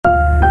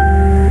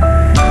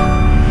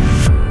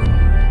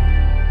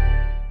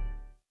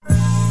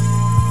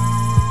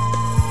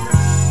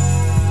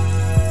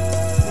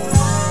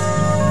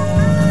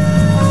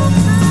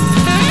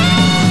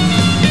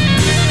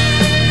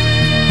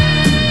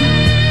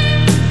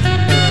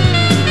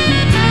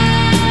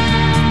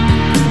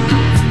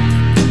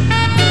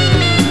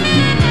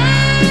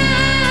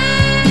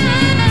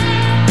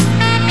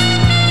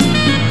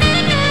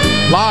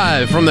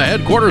Live from the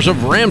headquarters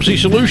of Ramsey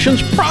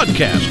Solutions,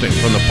 broadcasting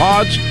from the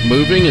Pods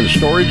Moving and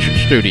Storage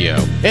Studio.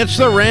 It's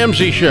The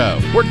Ramsey Show,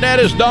 where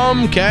debt is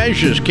dumb,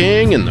 cash is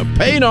king, and the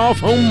paid-off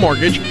home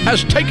mortgage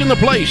has taken the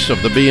place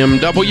of the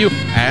BMW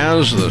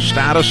as the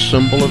status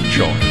symbol of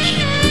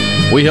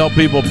choice. We help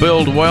people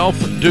build wealth,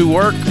 do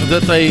work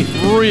that they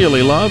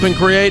really love, and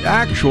create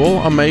actual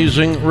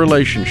amazing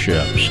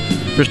relationships.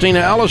 Christina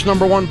Ellis,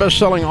 #1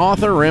 best-selling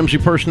author, Ramsey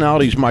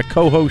Personality, is my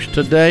co-host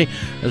today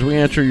as we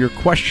answer your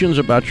questions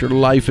about your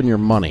life and your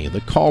money.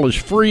 The call is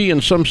free,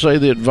 and some say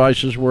the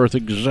advice is worth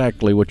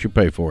exactly what you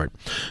pay for it.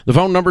 The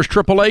phone number is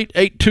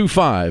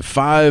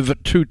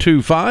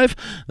 888-825-5225.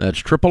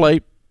 That's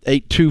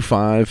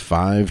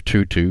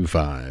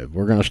 888-825-5225.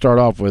 We're going to start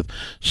off with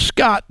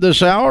Scott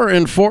this hour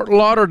in Fort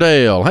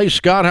Lauderdale. Hey,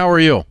 Scott, how are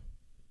you?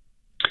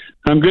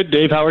 I'm good,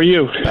 Dave. How are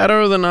you?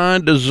 Better than I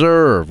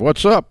deserve.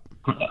 What's up?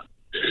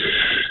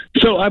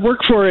 So I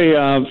work for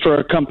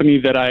a company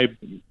that I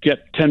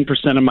get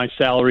 10% of my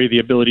salary, the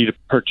ability to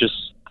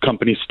purchase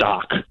company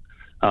stock.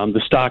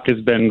 The stock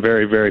has been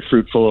very, very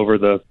fruitful over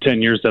the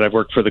 10 years that I've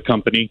worked for the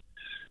company.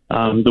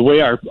 The way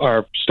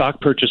our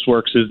stock purchase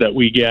works is that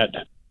we get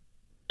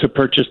to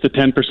purchase the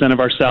 10% of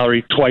our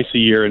salary twice a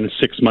year in a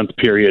 6-month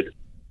period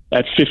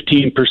at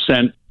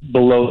 15%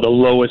 below the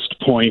lowest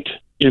point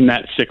in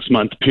that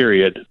 6-month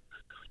period.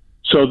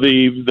 So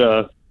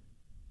the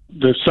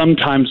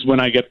sometimes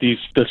when I get the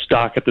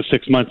stock at the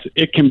 6 months,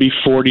 it can be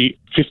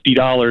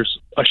 $50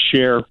 a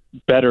share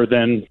better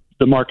than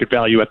the market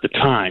value at the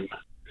time.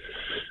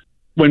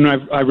 When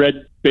I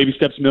read Baby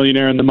Steps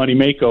Millionaire and The Money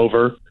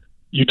Makeover,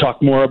 you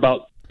talk more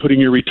about putting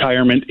your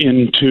retirement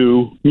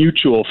into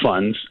mutual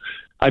funds.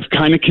 I've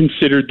kind of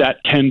considered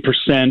that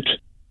 10%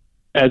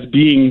 as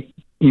being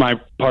my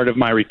part of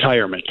my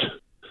retirement.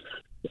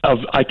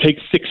 I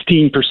take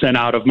 16%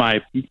 out of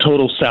my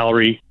total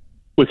salary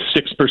with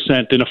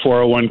 6% in a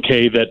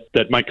 401k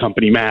that my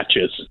company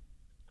matches.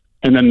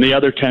 And then the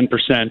other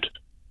 10%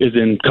 is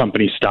in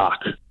company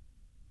stock.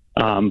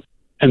 And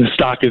the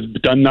stock has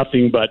done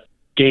nothing but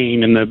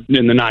gain in the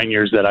 9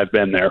 years that I've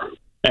been there,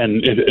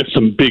 and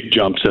some big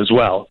jumps as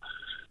well.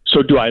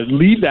 So do I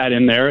leave that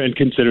in there and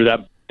consider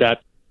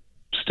that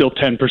still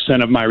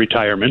 10% of my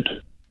retirement?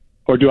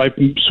 Or do I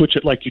switch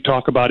it like you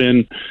talk about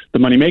in The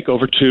Money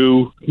Makeover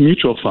to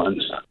mutual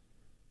funds?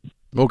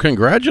 Well,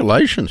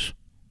 congratulations.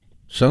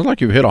 Sounds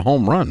like you've hit a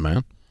home run,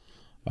 man.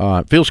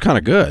 It feels kind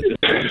of good.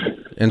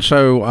 And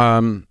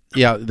so,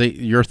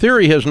 your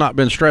theory has not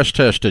been stress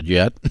tested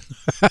yet.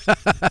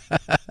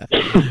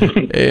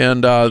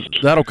 And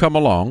that'll come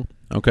along.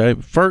 Okay.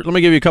 First, let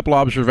me give you a couple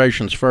of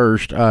observations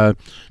first.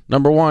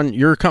 Number one,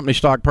 your company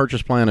stock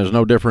purchase plan is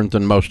no different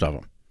than most of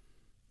them.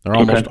 They're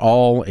almost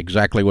all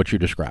exactly what you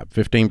described.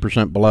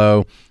 15%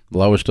 below,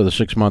 lowest of the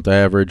 6-month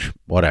average,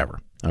 whatever.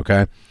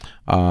 Okay.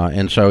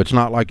 And so it's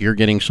not like you're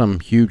getting some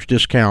huge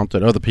discount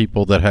that other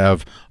people that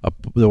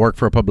work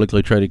for a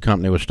publicly traded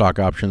company with stock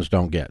options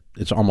don't get.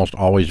 It's almost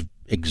always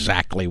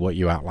exactly what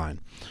you outlined.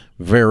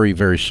 Very,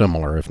 very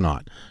similar, if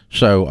not.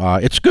 So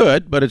it's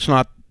good, but it's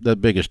not the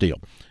biggest deal.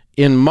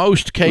 In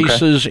most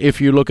cases, if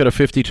you look at a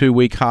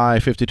 52-week high,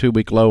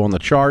 52-week low on the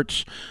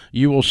charts,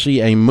 you will see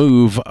a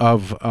move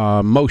of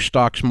most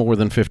stocks more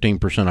than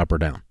 15% up or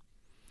down.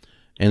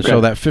 And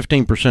so that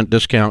 15%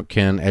 discount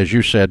can, as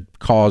you said,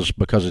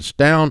 because it's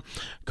down,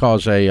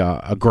 cause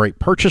a great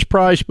purchase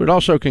price, but it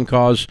also can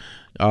cause,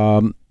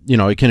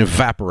 it can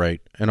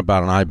evaporate in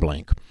about an eye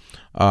blink,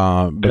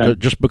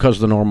 just because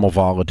of the normal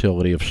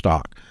volatility of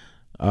stock.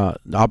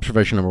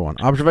 Observation number one.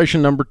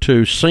 Observation number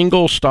two,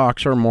 single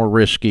stocks are more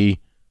risky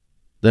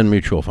than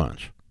mutual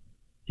funds.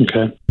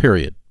 Okay.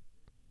 Period.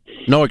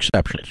 No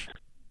exceptions.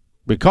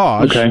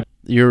 Because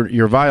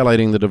you're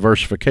violating the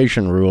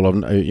diversification rule of,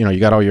 you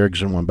got all your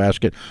eggs in one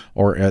basket,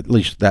 or at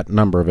least that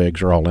number of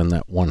eggs are all in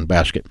that one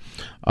basket.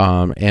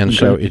 So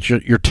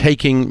you're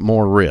taking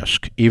more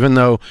risk. Even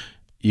though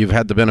you've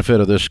had the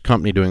benefit of this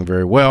company doing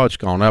very well, it's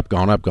gone up,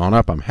 gone up, gone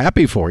up. I'm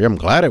happy for you. I'm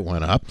glad it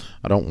went up.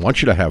 I don't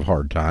want you to have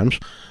hard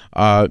times.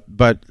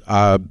 But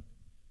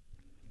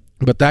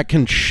that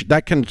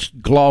can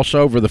gloss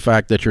over the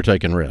fact that you're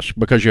taking risk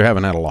because you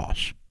haven't had a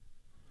loss.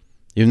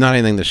 You've not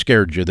anything that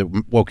scared you, that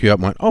woke you up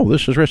and went, oh,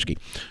 this is risky.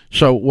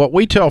 So what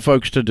we tell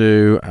folks to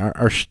do,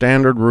 our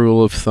standard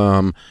rule of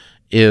thumb,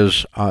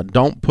 is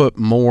don't put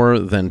more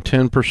than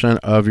 10%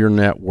 of your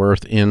net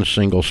worth in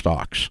single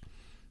stocks.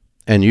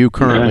 And you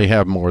currently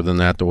have more than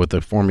that with the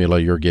formula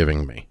you're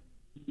giving me.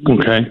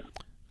 Okay.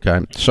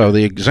 So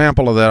the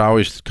example of that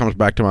always comes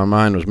back to my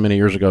mind was many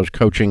years ago. I was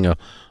coaching a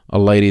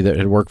lady that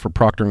had worked for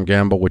Procter &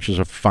 Gamble, which is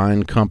a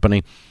fine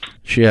company.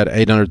 She had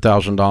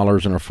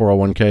 $800,000 in her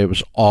 401k. It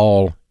was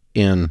all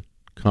in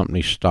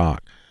company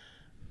stock.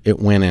 It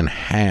went in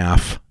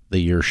half the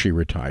year she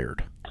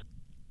retired.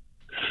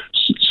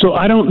 So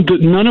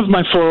none of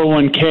my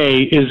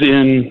 401k is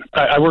in,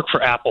 I work for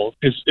Apple,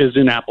 is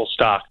in Apple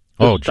stock.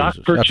 Jesus,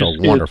 that's a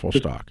wonderful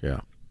stock,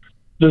 yeah.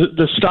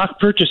 The stock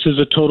purchase is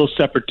a total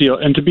separate deal.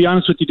 And to be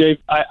honest with you, Dave,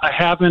 I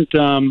haven't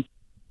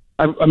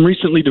I'm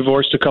recently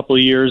divorced a couple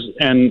of years,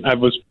 and I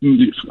was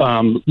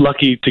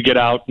lucky to get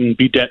out and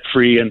be debt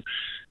free. And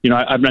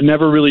I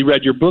never really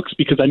read your books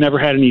because I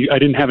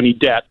didn't have any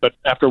debt. But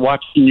after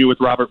watching you with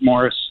Robert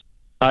Morris,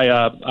 I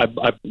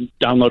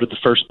downloaded the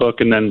first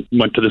book and then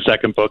went to the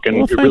second book, and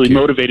it really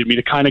motivated me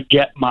to kind of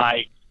get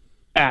my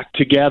act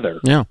together.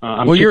 Yeah.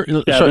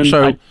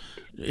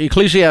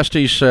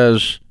 Ecclesiastes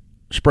says,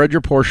 "Spread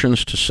your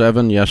portions to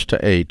 7, yes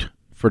to 8,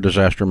 for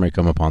disaster may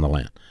come upon the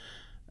land."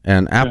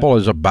 And Apple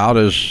is about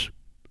as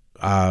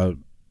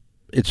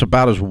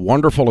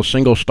wonderful a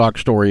single stock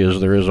story as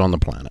there is on the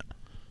planet.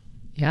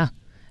 Yeah.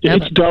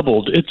 It's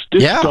doubled. It's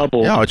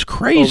doubled. Yeah, it's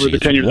crazy. Over the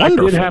 10 years.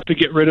 Wonderful. I did have to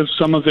get rid of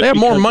some of it. They have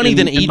more money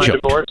than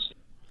Egypt.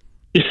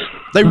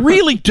 They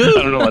really do.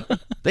 I don't know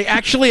what. They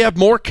actually have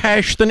more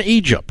cash than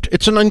Egypt.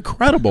 It's an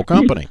incredible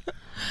company.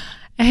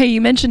 Hey,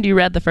 you mentioned you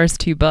read the first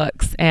 2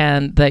 books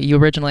and that you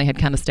originally had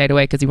kind of stayed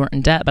away because you weren't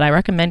in debt, but I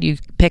recommend you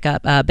pick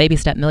up Baby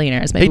Step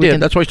Millionaires. Maybe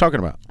That's what he's talking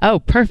about. Oh,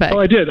 perfect. Oh,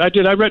 I did.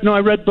 I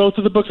read both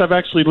of the books. I've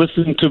actually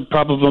listened to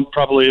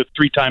probably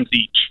 3 times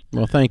each.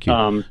 Well, thank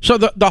you. So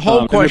the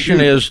whole question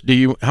is,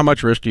 how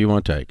much risk do you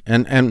want to take?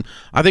 And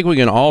I think we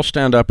can all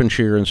stand up and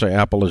cheer and say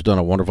Apple has done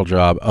a wonderful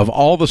job. Of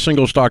all the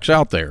single stocks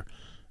out there,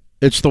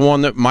 it's the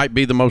one that might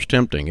be the most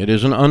tempting. It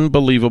is an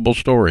unbelievable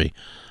story.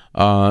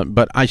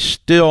 But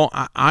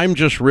I'm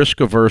just risk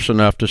averse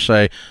enough to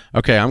say,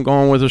 okay, I'm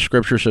going with the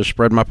scripture says,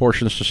 spread my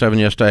portions to 7,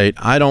 yes to 8.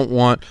 I don't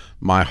want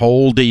my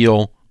whole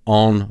deal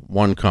on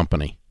one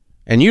company.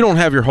 And you don't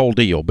have your whole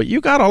deal, but you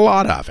got a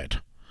lot of it.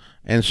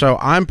 And so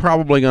I'm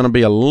probably going to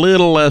be a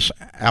little less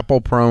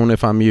Apple prone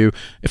if I'm you.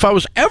 If I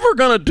was ever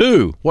going to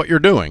do what you're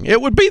doing,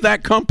 it would be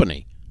that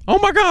company. Oh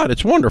my God,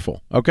 it's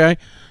wonderful. Okay.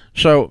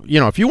 So,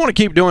 if you want to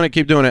keep doing it,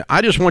 keep doing it.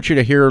 I just want you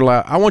to hear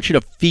loud. I want you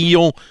to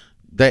feel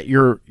that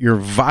you're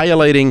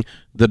violating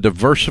the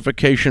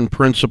diversification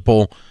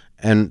principle,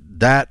 and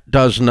that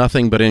does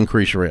nothing but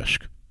increase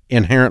risk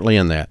inherently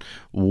in that.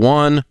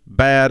 One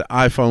bad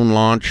iPhone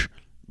launch,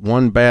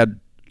 one bad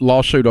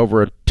lawsuit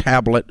over a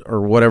tablet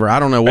or whatever. I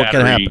don't know what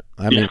can happen.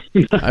 I mean,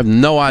 I have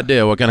no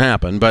idea what can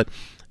happen, but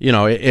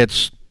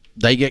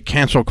they get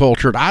cancel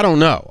cultured. I don't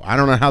know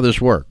how this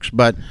works,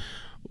 but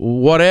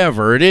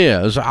whatever it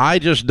is, I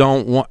just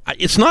don't want.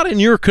 It's not in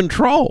your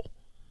control.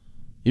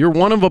 You're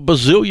one of a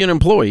bazillion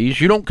employees.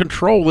 You don't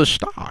control this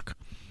stock.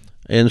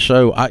 And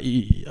so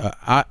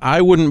I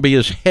wouldn't be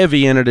as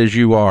heavy in it as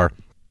you are,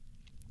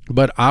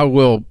 but I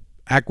will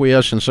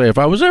acquiesce and say if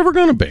I was ever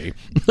going to be,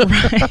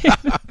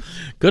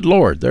 good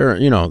Lord, there,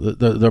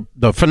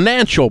 the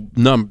financial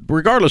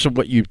regardless of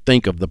what you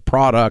think of the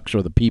products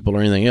or the people or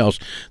anything else,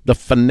 the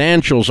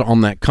financials on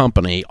that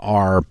company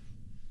are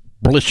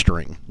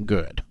blistering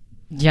good.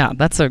 Yeah,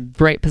 that's a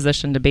great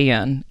position to be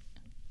in.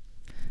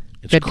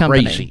 It's good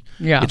crazy. Company.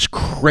 Yeah. It's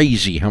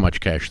crazy how much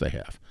cash they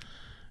have.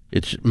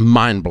 It's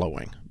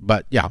mind-blowing.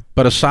 But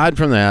aside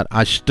from that,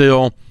 I'm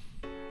sitting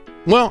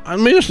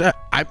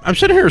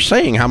here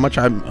saying how much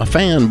I'm a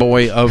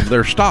fanboy of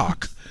their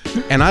stock,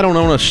 and I don't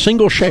own a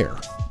single share.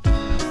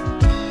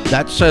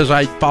 That says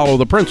I follow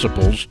the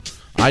principles.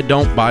 I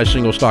don't buy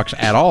single stocks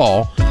at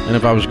all, and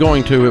if I was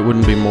going to, it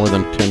wouldn't be more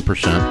than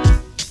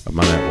 10% of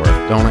my net worth.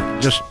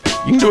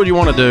 You can do what you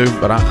want to do,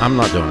 but I'm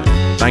not doing it.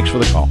 Thanks for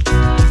the call.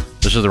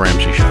 This is The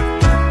Ramsey Show.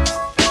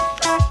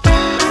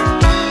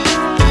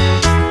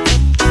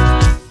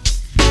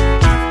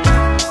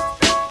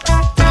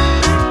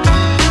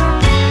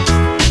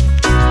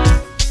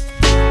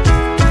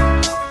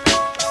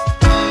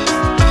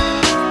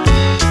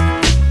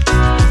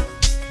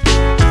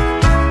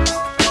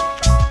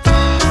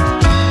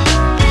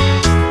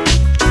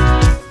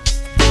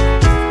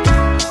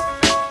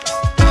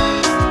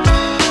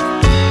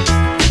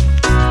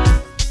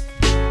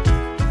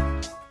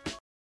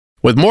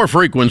 With more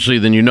frequency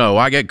than you know,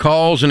 I get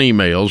calls and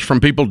emails from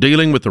people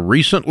dealing with the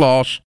recent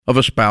loss of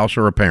a spouse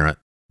or a parent.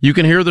 You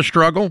can hear the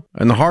struggle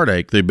and the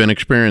heartache they've been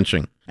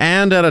experiencing.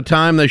 And at a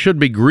time they should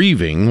be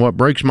grieving, what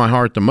breaks my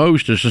heart the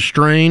most is the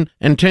strain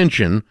and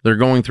tension they're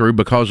going through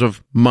because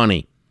of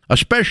money,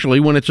 especially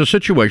when it's a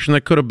situation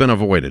that could have been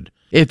avoided.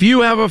 If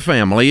you have a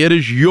family, it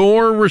is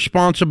your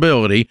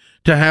responsibility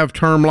to have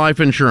term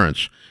life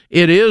insurance.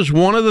 It is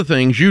one of the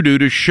things you do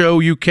to show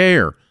you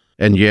care.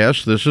 And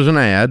yes, this is an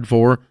ad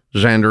for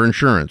Xander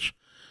Insurance.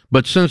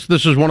 But since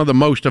this is one of the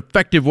most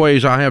effective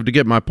ways I have to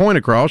get my point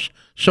across,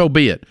 so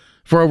be it.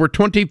 For over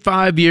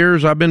 25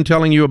 years, I've been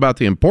telling you about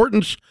the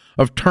importance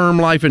of term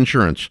life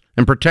insurance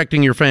and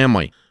protecting your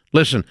family.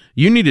 Listen,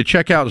 you need to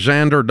check out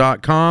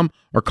Xander.com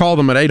or call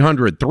them at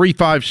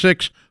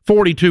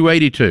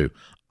 800-356-4282.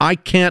 I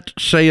can't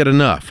say it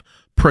enough.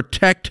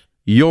 Protect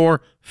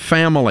your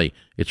family.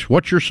 It's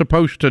what you're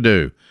supposed to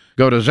do.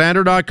 Go to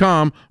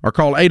Xander.com or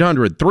call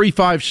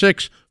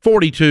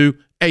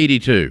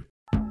 800-356-4282.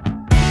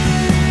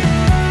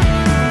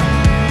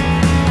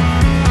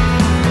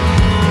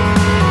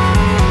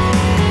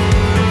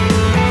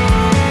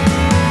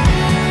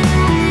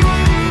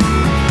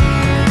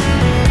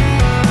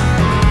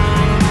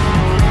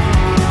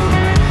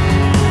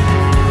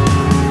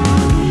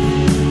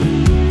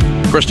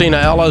 Christina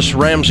Ellis,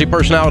 Ramsey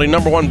Personality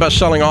 #1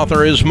 best-selling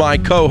author, is my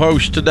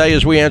co-host today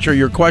as we answer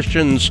your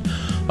questions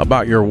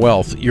about your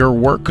wealth, your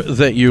work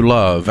that you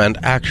love, and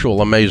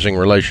actual amazing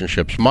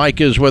relationships. Mike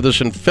is with us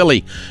in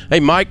Philly. Hey,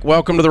 Mike,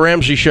 welcome to the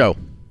Ramsey Show.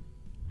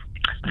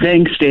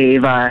 Thanks,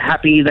 Dave.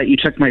 Happy that you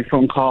took my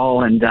phone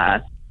call, and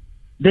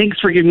thanks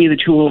for giving me the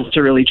tools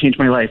to really change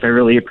my life. I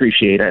really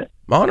appreciate it.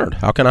 I'm honored.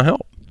 How can I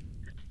help?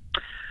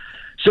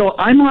 So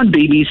I'm on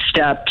baby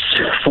steps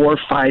 4,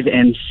 5,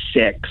 and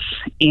 6,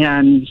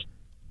 and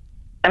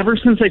ever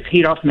since I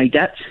paid off my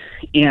debt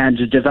and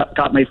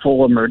got my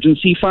full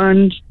emergency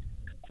fund,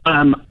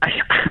 I'm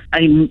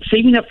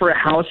saving up for a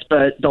house,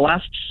 but the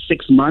last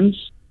 6 months,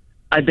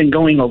 I've been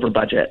going over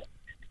budget.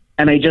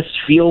 And I just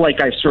feel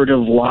like I've sort of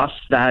lost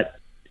that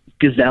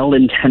Gazelle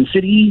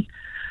intensity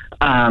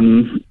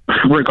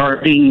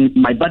regarding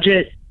my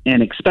budget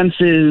and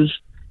expenses.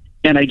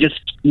 And I just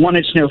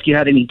wanted to know if you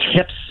had any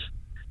tips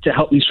to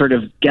help me sort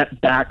of get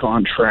back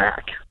on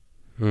track.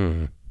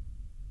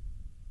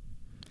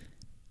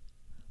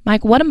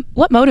 Mike, what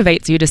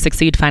motivates you to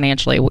succeed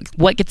financially?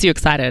 What gets you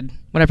excited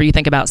whenever you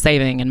think about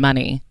saving and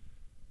money?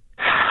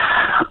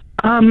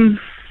 I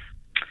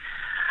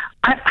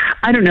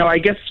don't know. I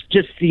guess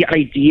just the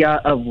idea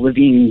of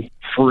living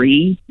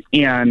free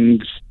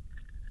and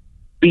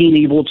being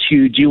able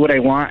to do what I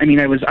want. I mean,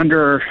 I was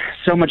under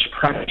so much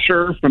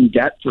pressure from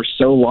debt for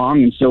so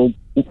long and so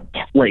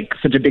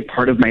such a big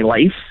part of my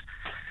life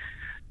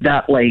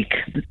that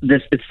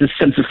it's this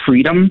sense of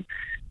freedom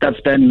that's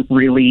been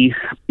really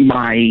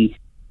my,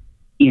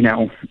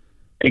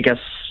 I guess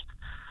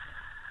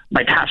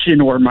my passion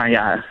or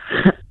my,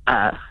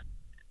 how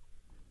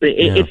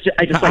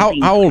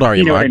old are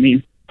you, You know Mike? what I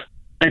mean?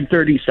 I'm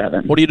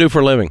 37. What do you do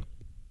for a living?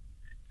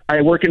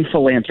 I work in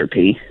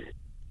philanthropy.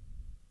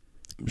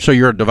 So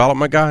you're a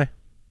development guy?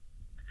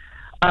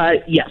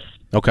 Yes.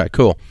 Okay,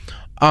 cool.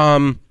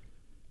 Well,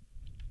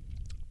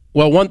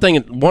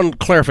 one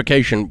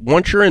clarification.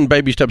 Once you're in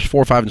baby steps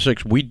 4, 5, and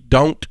 6, we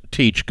don't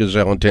teach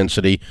Gazelle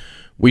intensity.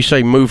 We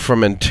say move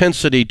from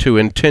intensity to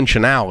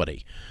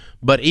intentionality.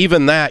 But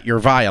even that, you're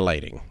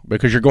violating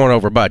because you're going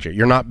over budget.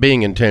 You're not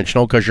being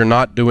intentional because you're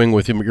not doing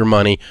with your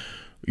money.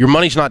 Your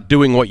money's not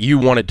doing what you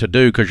want it to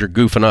do because you're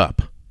goofing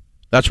up.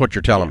 That's what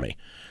you're telling me.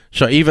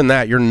 So even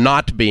that, you're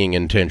not being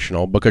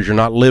intentional because you're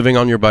not living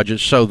on your budget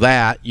so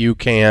that you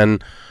can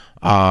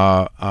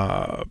buy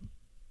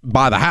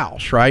the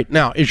house, right?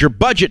 Now, is your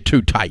budget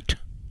too tight?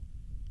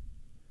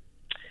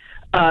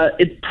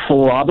 It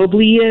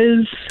probably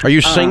is. Are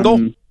you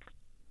single?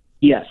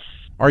 Yes.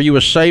 Are you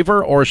a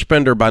saver or a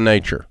spender by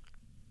nature?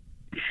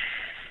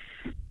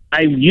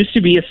 I used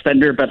to be a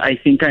spender, but I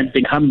think I've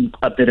become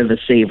a bit of a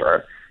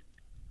saver.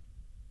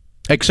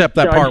 Except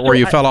that part where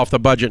you fell off the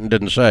budget and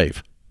didn't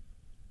save.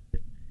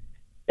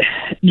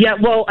 Yeah,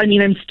 well, I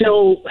mean, I'm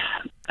still,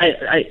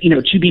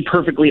 to be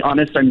perfectly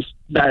honest,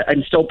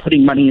 I'm still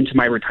putting money into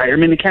my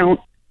retirement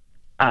account.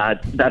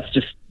 That's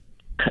just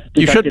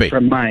you should be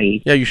from my.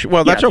 Yeah, you should.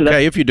 Well, that's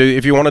okay if you do.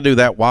 If you want to do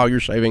that while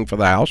you're saving for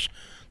the house,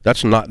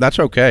 that's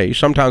okay.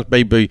 Sometimes at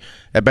baby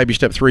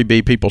step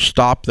 3B, people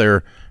stop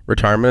their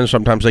retirement, and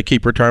sometimes they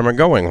keep retirement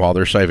going while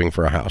they're saving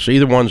for a house.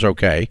 Either one's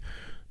okay.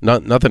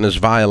 Nothing is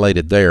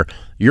violated there.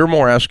 You're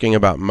more asking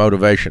about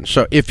motivation.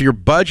 So if your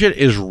budget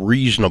is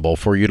reasonable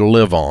for you to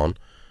live on,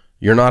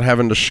 you're not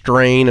having to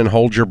strain and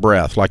hold your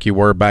breath like you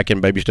were back in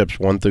baby steps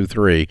 1 through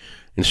 3.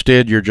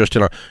 Instead, you're just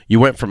you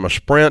went from a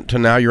sprint to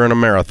now you're in a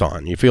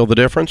marathon. You feel the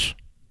difference?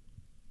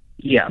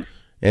 Yeah.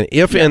 And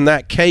if in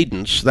that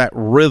cadence, that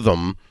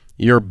rhythm,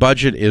 your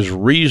budget is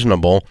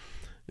reasonable,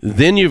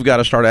 then you've got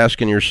to start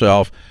asking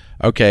yourself,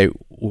 okay,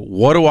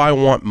 what do I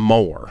want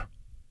more?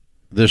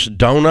 This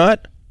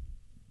donut?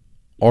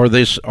 Or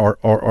these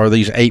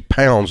 8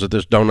 pounds that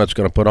this donut's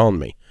going to put on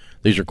me?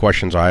 These are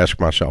questions I ask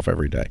myself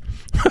every day.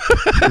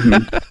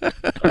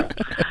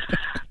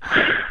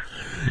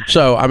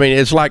 So, I mean,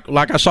 it's like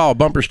I saw a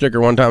bumper sticker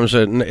one time that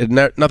said,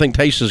 nothing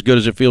tastes as good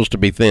as it feels to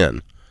be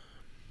thin.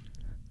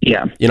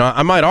 Yeah.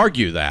 I might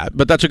argue that,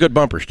 but that's a good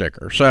bumper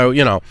sticker. So,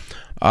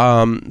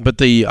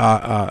 but is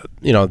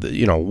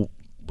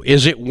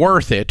it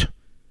worth it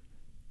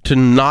to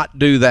not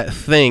do that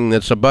thing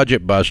that's a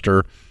budget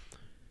buster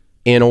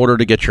in order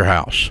to get your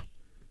house?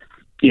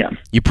 Yeah.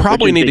 You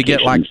probably need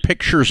vacations. to get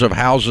pictures of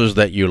houses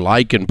that you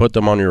like and put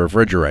them on your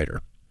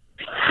refrigerator.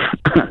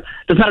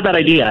 That's not a bad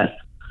idea.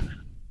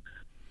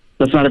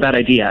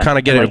 Kind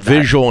of get a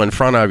visual in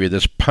front of you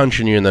that's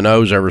punching you in the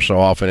nose ever so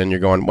often, and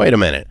you're going, wait a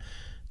minute,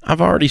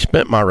 I've already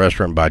spent my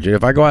restaurant budget.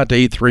 If I go out to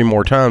eat 3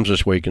 more times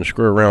this week and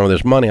screw around with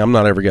this money, I'm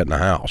not ever getting a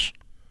house.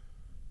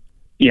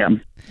 Yeah.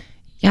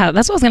 Yeah,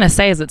 that's what I was going to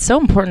say is it's so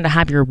important to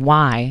have your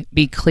why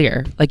be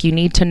clear. You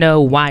need to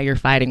know why you're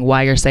fighting,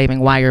 why you're saving,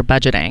 why you're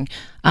budgeting.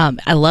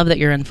 I love that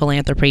you're in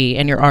philanthropy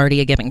and you're already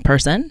a giving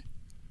person.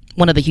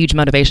 One of the huge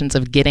motivations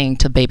of getting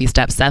to baby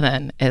step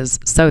 7 is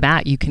so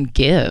that you can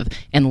give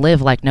and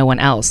live like no one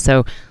else.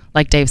 So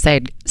like Dave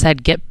said,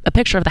 get a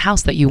picture of the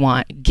house that you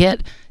want.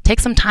 Take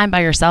some time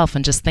by yourself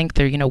and just think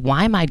through,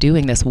 why am I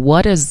doing this?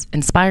 What is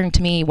inspiring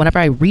to me whenever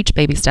I reach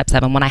baby step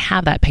 7, when I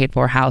have that paid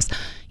for house?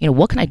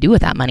 What can I do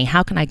with that money?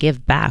 How can I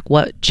give back?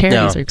 What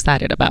charities are you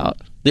excited about?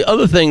 The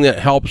other thing that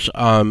helps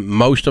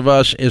most of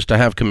us is to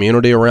have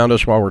community around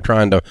us while we're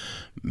trying to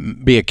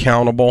be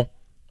accountable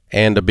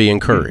and to be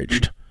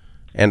encouraged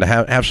and to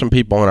have some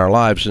people in our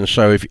lives. And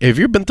so have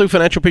you been through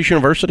Financial Peace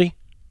University?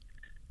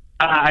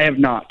 I have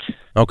not.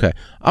 Okay.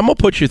 I'm going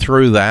to put you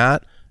through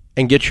that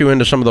and get you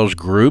into some of those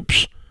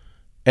groups.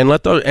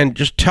 And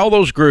just tell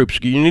those groups,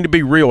 you need to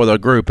be real with a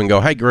group and go,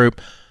 hey, group,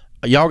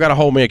 y'all got to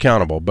hold me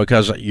accountable,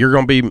 because you're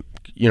going to be,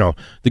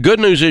 the good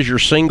news is you're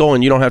single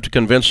and you don't have to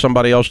convince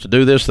somebody else to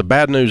do this. The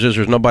bad news is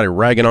there's nobody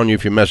ragging on you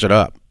if you mess it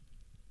up.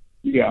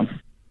 Yeah.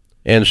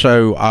 And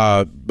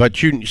so,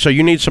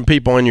 you need some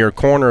people in your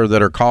corner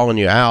that are calling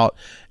you out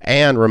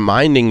and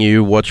reminding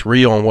you what's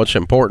real and what's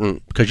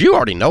important, because you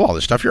already know all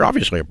this stuff. You're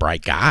obviously a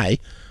bright guy.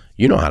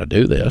 You know how to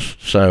do this.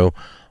 So,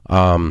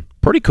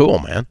 pretty cool,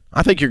 man.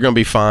 I think you're going to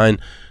be fine.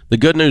 The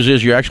good news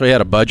is you actually had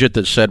a budget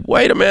that said,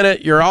 wait a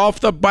minute, you're off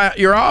the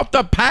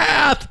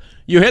path.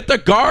 You hit the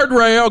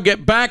guardrail,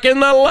 get back in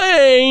the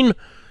lane.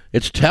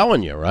 It's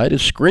telling you, right?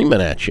 It's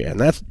screaming at you. And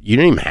you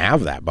didn't even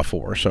have that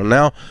before. So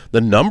now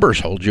the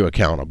numbers hold you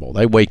accountable.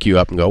 They wake you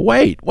up and go,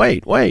 wait.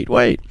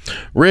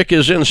 Rick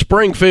is in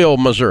Springfield,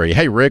 Missouri.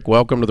 Hey, Rick,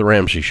 welcome to the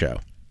Ramsey Show.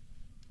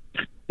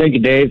 Thank you,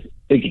 Dave.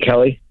 Thank you,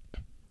 Kelly.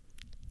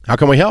 How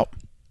can we help?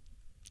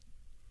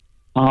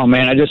 Oh,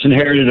 man, I just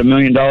inherited $1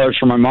 million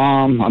from my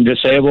mom. I'm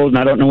disabled, and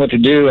I don't know what to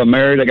do. I'm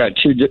married. I got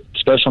 2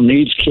 special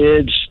needs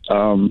kids.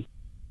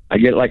 I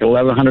get like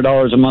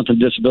 $1,100 a month in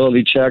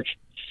disability check.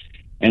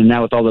 And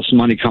now with all this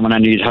money coming, I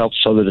need help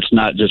so that it's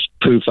not just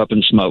poof up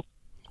in smoke.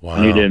 Wow.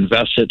 I need to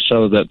invest it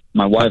so that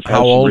my wife has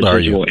How old some are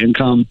you? residual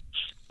income.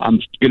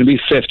 I'm going to be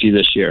 50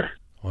 this year.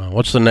 Wow.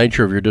 What's the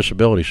nature of your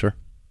disability, sir?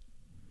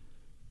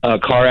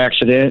 Car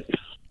accident.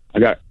 I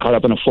got caught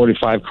up in a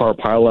 45 car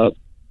pileup.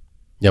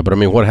 Yeah, but I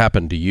mean, what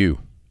happened to you?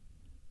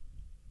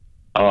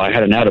 Oh, I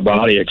had an out of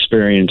body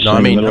experience. No,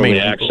 in the middle of the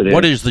accident.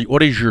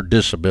 What is your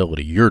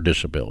disability? Your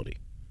disability.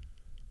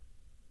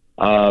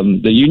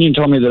 The union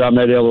told me that I'm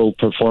not able to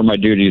perform my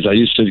duties. I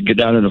used to get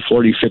down in a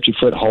 40,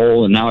 50-foot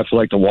hole, and now I feel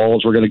like the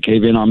walls were going to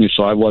cave in on me,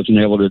 so I wasn't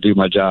able to do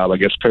my job. I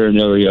guess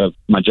paranoia of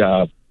my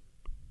job.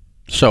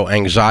 So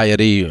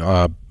anxiety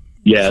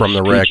yes, from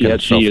the wreck PTSD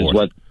and so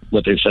forth. is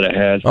what they said I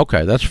had.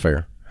 Okay, that's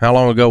fair. How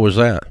long ago was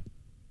that?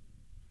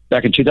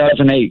 Back in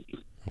 2008.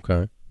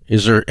 Okay.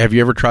 Have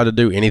you ever tried to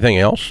do anything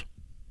else?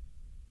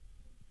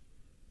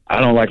 I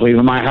don't like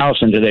leaving my house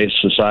in today's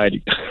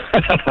society.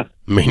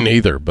 Me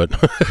neither, but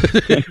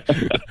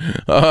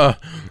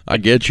I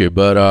get you.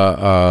 But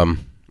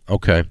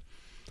okay.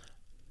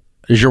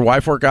 Does your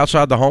wife work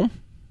outside the home?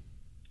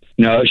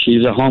 No,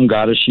 she's a home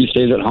goddess. She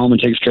stays at home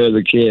and takes care of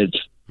the kids.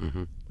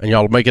 Mm-hmm. And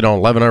y'all make it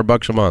on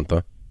 $1,100 a month,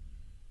 huh?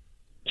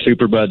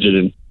 Super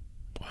budgeted.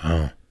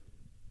 Wow.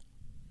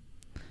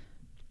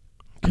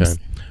 Okay.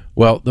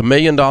 Well, the $1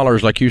 million,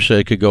 like you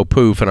said, could go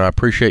poof, and I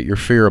appreciate your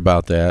fear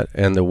about that.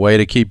 And the way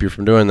to keep you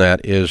from doing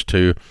that is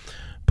to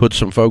put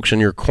some folks in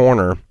your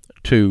corner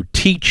to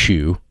teach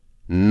you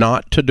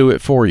not to do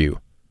it for you.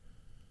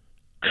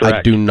 Correct.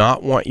 I do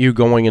not want you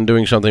going and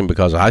doing something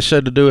because I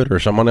said to do it or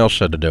someone else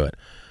said to do it.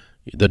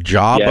 The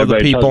job of the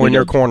people in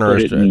your corner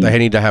is they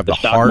need to have the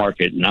stock heart.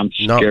 Market, and I'm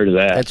scared of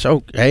that. It's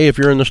okay if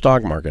you're in the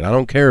stock market. I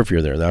don't care if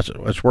you're there. That's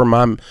where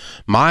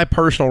my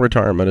personal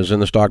retirement is, in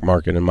the stock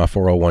market in my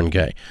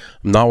 401k.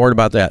 I'm not worried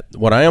about that.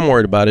 What I am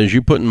worried about is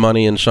you putting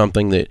money in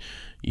something that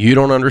you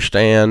don't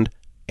understand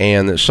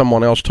and that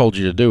someone else told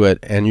you to do it,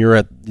 and you're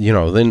at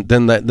then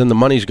the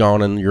money's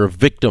gone and you're a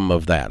victim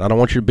of that. I don't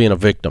want you to be a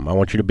victim. I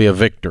want you to be a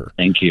victor.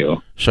 Thank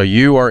you. So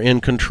you are in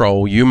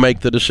control. You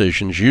make the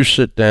decisions. You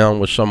sit down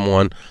with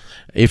someone.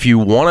 If you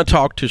want to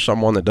talk to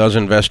someone that does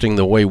investing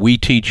the way we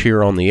teach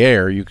here on the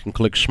air, you can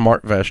click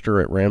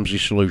SmartVestor at Ramsey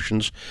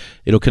Solutions.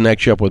 It'll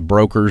connect you up with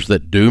brokers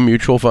that do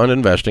mutual fund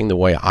investing the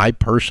way I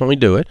personally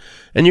do it,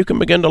 and you can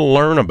begin to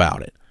learn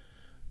about it.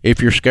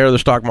 If you're scared of the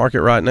stock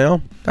market right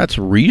now, that's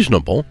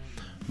reasonable,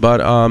 but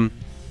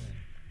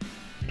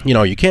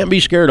you can't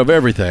be scared of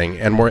everything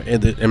and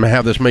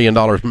have this $1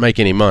 million make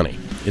any money.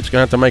 It's going to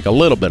have to make a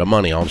little bit of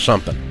money on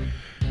something.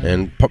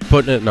 And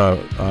putting it in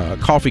a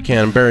coffee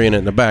can and burying it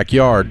in the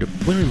backyard.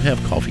 We don't even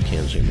have coffee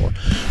cans anymore.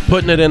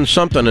 Putting it in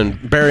something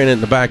and burying it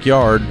in the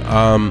backyard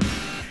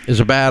is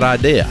a bad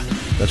idea.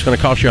 That's going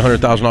to cost you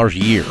 $100,000 a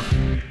year.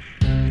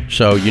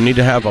 So you need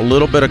to have a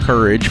little bit of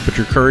courage, but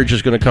your courage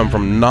is going to come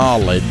from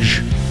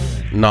knowledge,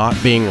 not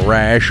being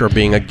rash or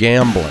being a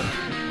gambler.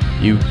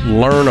 You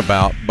learn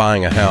about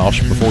buying a house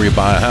before you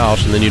buy a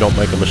house, and then you don't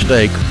make a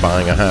mistake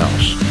buying a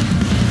house.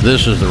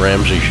 This is The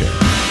Ramsey Show.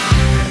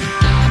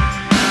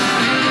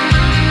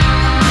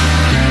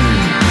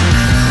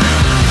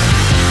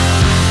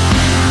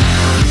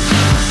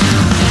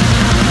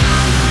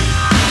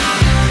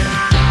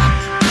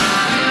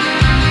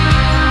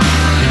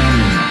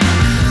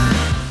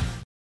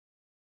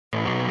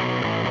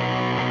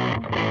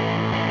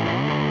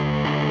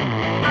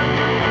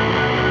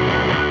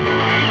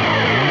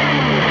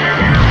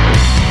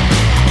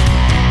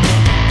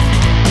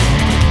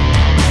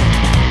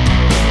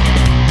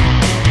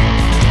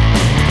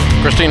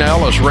 Christina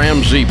Ellis,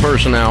 Ramsey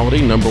personality,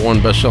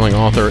 #1 best-selling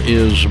author,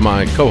 is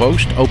my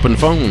co-host. Open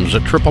phones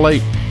at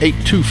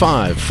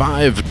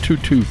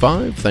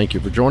 888-825-5225. Thank you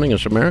for joining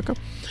us, America.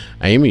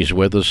 Amy's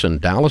with us in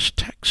Dallas,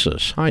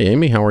 Texas. Hi,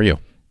 Amy. How are you?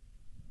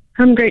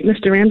 I'm great,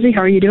 Mr. Ramsey.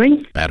 How are you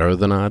doing? Better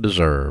than I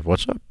deserve.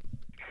 What's up?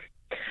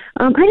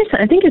 I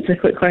think it's a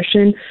quick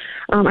question.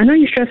 I know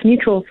you stress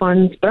mutual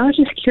funds, but I was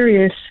just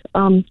curious.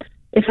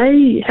 If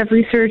I have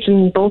researched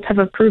and both have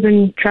a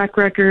proven track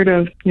record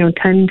of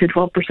 10 to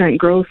 12%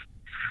 growth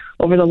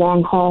over the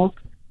long haul,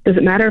 does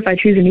it matter if I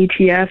choose an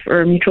ETF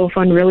or a mutual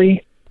fund?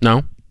 Really?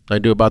 No, they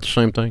do about the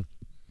same thing.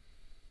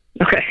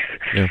 Okay.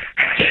 Yeah.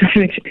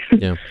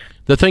 Yeah.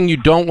 The thing you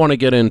don't want to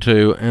get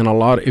into, and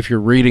if you're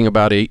reading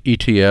about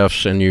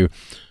ETFs and you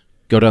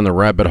go down the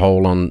rabbit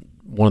hole on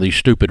one of these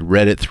stupid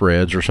Reddit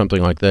threads or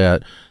something like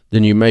that,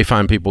 then you may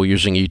find people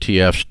using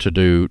ETFs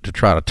to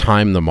try to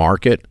time the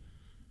market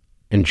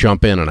and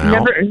jump in and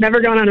out. Never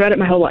gone on Reddit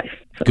my whole life.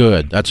 So.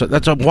 Good. That's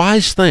a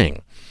wise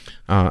thing.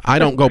 I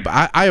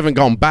haven't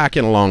gone back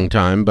in a long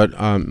time, but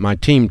my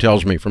team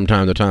tells me from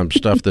time to time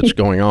stuff that's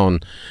going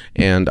on,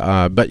 and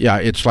but yeah,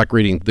 it's like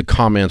reading the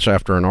comments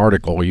after an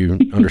article. You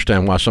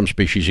understand why some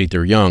species eat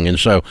their young, and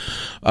so,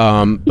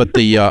 but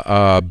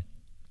the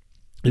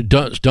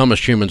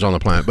dumbest humans on the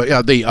planet. But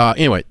yeah,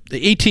 anyway,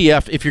 the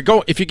ETF. If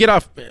you get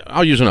off,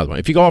 I'll use another one.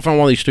 If you go off on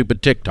one of these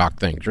stupid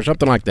TikTok things or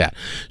something like that,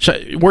 so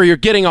where you're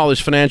getting all this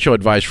financial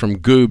advice from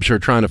goobs who are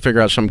trying to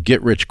figure out some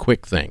get rich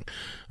quick thing.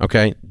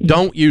 Okay,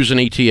 don't use an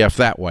ETF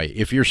that way.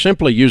 If you're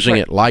simply using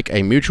it like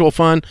a mutual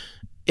fund,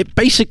 it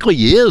basically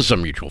is a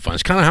mutual fund.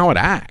 It's kind of how it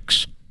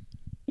acts.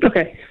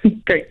 Okay,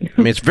 great. I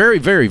mean, it's very,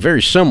 very,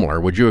 very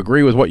similar. Would you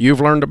agree with what you've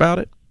learned about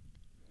it?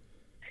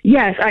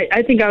 Yes,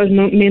 I think I was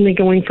mainly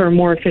going for a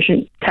more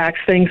efficient tax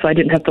thing, so I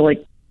didn't have to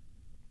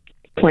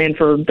plan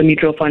for the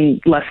mutual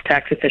fund less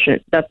tax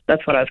efficient.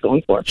 That's what I was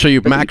going for. So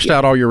you've maxed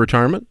out all your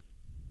retirement?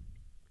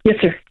 Yes,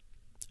 sir.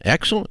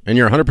 Excellent. And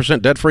you're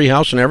 100% debt-free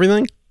house and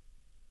everything?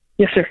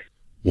 Yes, sir.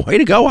 Way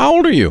to go. How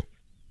old are you?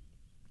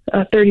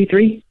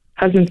 33.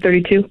 Husband's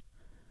 32.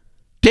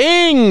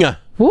 Ding!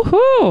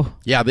 Woohoo!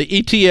 Yeah, the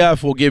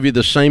ETF will give you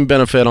the same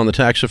benefit on the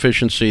tax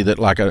efficiency that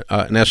like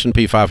an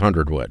S&P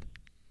 500 would.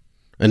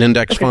 An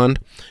index fund.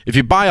 If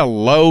you buy a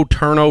low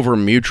turnover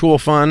mutual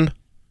fund,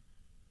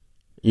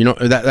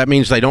 that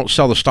means they don't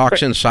sell the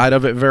stocks inside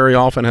of it very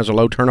often, has a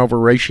low turnover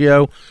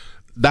ratio.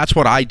 That's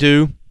what I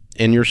do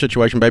in your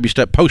situation,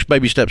 post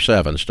baby step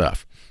 7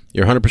 stuff.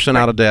 You're 100%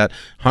 out of debt,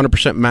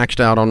 100% maxed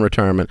out on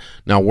retirement.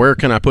 Now, where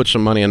can I put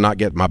some money and not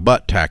get my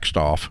butt taxed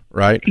off,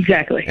 right?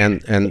 Exactly.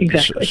 And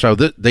exactly. So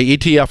the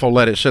ETF will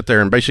let it sit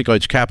there, and basically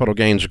it's capital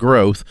gains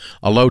growth,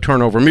 a low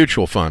turnover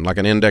mutual fund, like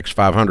an index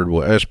 500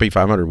 would, SP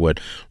 500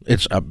 would.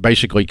 It's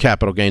basically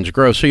capital gains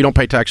growth, so you don't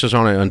pay taxes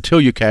on it until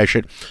you cash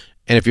it.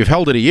 And if you've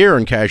held it a year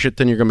and cash it,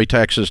 then you're going to be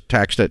taxed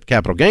at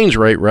capital gains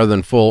rate rather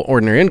than full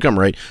ordinary income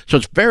rate. So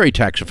it's very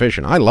tax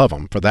efficient. I love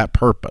them for that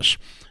purpose.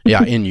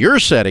 Yeah, in your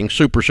setting,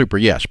 super,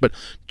 yes. But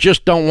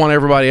just don't want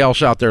everybody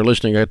else out there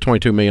listening. I got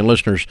 22 million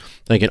listeners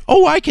thinking,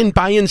 I can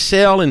buy and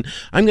sell, and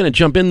I'm going to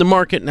jump in the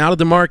market and out of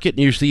the market and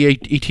use the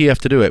ETF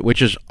to do it,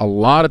 which is a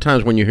lot of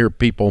times when you hear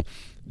people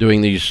doing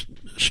these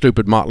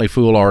stupid Motley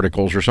Fool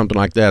articles or something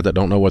like that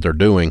don't know what they're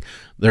doing.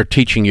 They're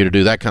teaching you to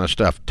do that kind of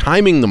stuff.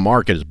 Timing the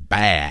market is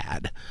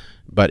bad.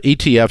 But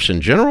ETFs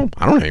in general,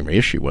 I don't have any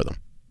issue with them.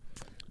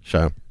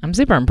 So I'm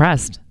super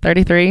impressed.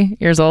 33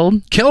 years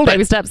old. Killed it.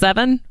 Baby step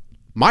 7.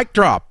 Mic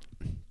drop.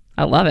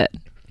 I love it.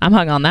 I'm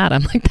hung on that.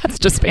 I'm like, that's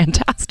just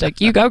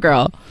fantastic. You go,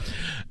 girl.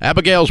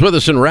 Abigail's with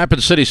us in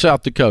Rapid City,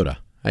 South Dakota.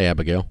 Hey,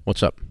 Abigail.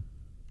 What's up?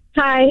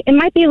 Hi. It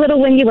might be a little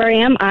windy where I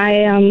am. I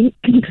am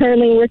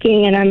currently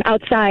working and I'm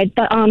outside.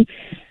 But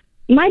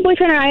my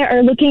boyfriend and I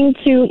are looking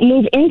to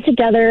move in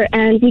together,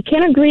 and we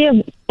can't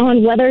agree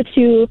on whether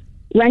to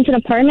rent an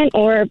apartment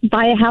or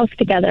buy a house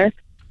together.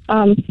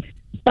 Buying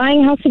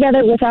a house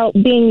together without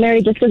being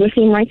married just doesn't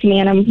seem right to me,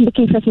 and I'm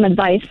looking for some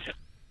advice.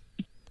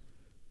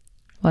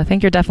 Well, I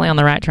think you're definitely on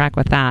the right track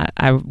with that.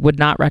 I would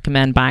not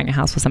recommend buying a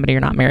house with somebody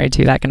you're not married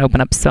to. That can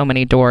open up so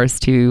many doors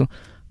to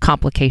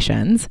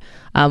complications.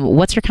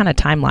 What's your kind of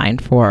timeline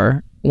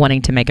for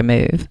wanting to make a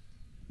move?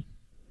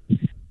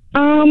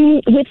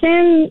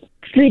 Within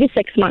 3 to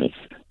 6 months.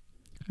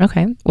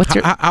 Okay.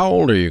 How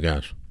old are you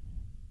guys?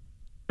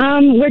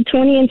 We're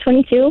 20 and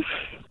 22.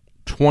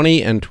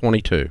 20 and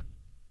 22.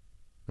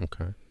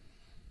 Okay.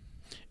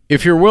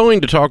 If you're willing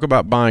to talk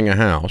about buying a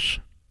house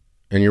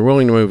and you're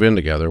willing to move in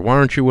together, why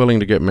aren't you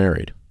willing to get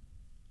married?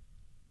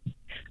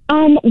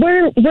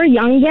 We're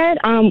young yet.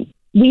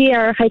 We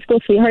are high school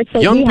sweethearts.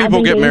 So young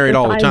people get married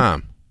all the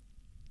time.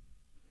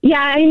 Yeah,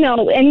 I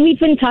know, and we've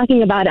been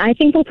talking about it. I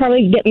think we'll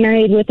probably get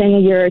married within a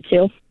year or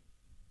two.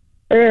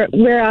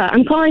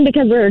 I'm calling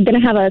because we're going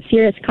to have a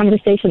serious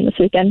conversation this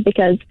weekend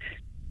because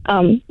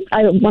I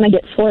want to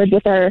get forward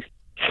with our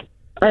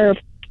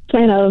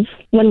plan of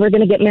when we're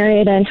going to get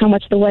married and how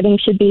much the wedding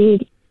should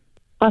be,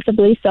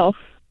 possibly. So.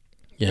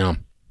 Yeah.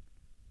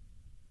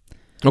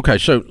 Okay,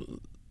 so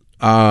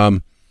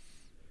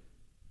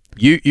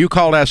You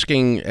called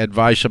asking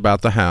advice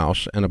about the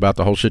house and about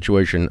the whole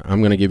situation. I'm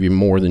going to give you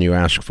more than you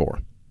asked for.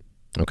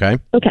 Okay?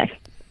 Okay.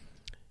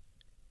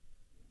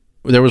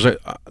 There was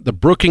the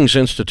Brookings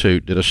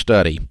Institute did a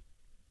study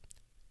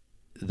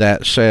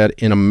that said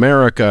in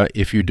America,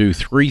 if you do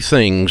 3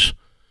 things,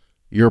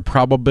 your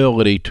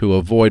probability to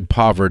avoid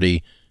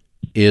poverty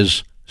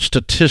is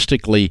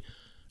statistically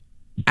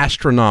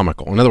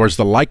astronomical. In other words,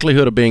 the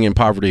likelihood of being in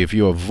poverty if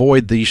you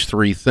avoid these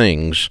 3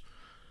 things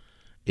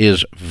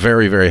is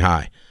very, very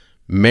high.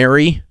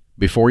 Marry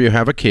before you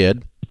have a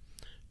kid,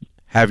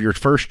 have your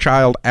first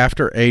child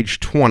after age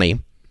 20,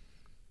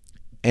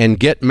 and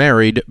get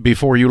married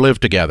before you live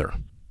together.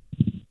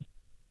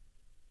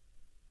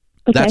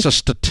 Okay. That's a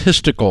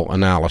statistical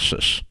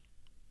analysis.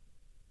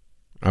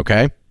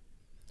 Okay?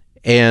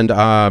 And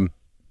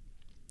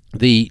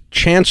the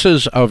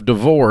chances of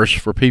divorce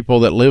for people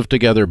that live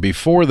together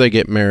before they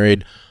get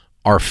married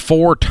are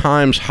 4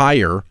 times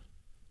higher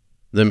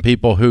than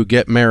people who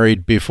get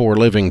married before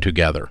living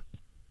together.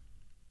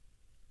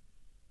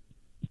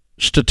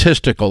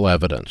 Statistical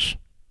evidence.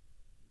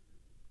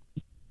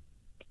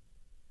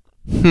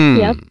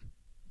 Yep.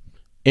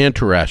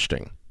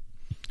 Interesting.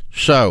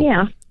 So,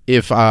 Yeah.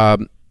 if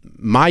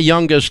my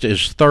youngest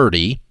is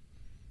 30,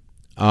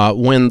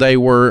 when they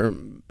were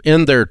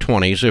in their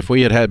 20s, if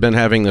we had been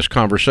having this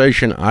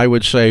conversation, I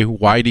would say,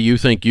 why do you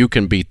think you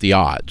can beat the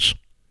odds?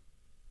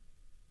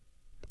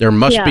 There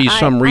must be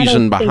some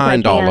reason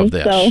behind all of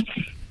this. So.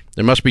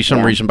 There must be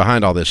some reason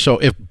behind all this. So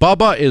if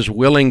Bubba is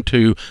willing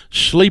to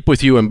sleep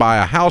with you and buy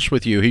a house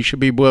with you, he should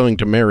be willing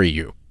to marry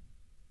you.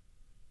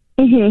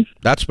 Mm-hmm.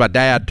 That's my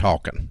dad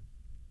talking.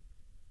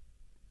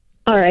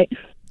 All right.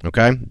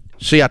 Okay?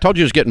 See, I told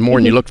you it was getting more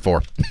than you looked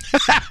for.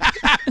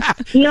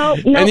 No.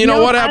 And you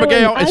know what,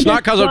 Abigail? It's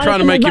not because I'm trying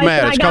to make you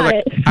mad. It's because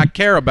it. I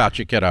care about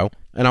you, kiddo,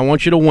 and I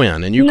want you to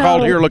win. And you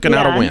called here looking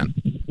at a win.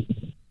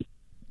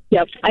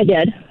 Yep, I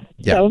did.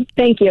 Yep. So,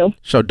 thank you.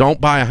 So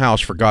don't buy a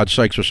house, for God's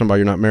sakes, with somebody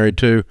you're not married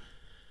to,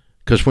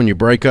 because when you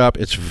break up,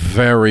 it's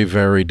very,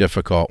 very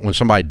difficult. When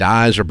somebody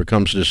dies or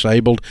becomes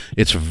disabled,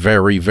 it's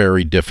very,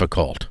 very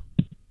difficult.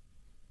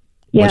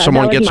 Yeah, when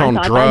someone gets on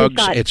thoughts.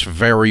 drugs, it's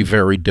very,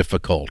 very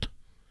difficult.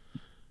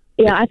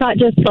 Yeah, I thought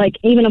just like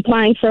even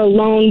applying for a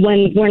loan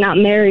when we're not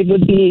married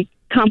would be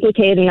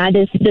complicated, and I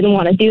just didn't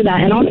want to do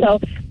that. And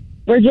also,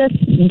 we're just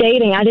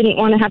dating. I didn't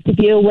want to have to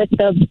deal with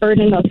the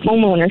burden of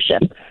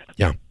homeownership.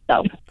 Yeah.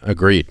 So.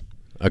 Agreed.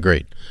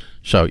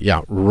 So, yeah,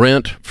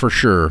 rent for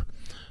sure.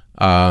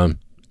 But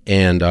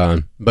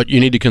you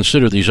need to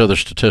consider these other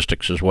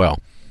statistics as well.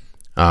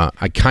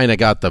 I kind of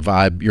got the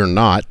vibe you're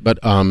not, but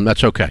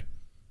that's okay.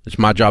 It's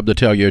my job to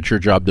tell you. It's your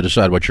job to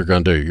decide what you're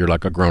going to do. You're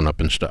like a grown-up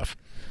and stuff.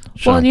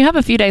 So. Well, and you have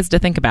a few days to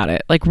think about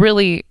it. Like,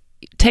 really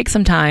take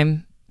some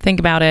time, think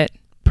about it,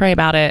 pray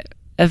about it,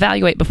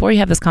 evaluate before you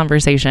have this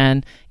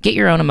conversation, get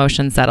your own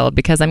emotions settled.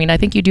 Because, I mean, I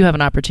think you do have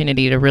an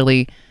opportunity to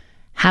really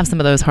have some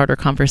of those harder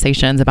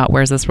conversations about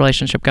where's this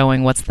relationship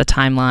going, what's the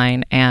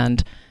timeline,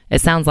 and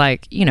it sounds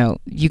like, you know,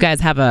 you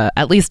guys have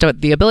at least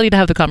the ability to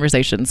have the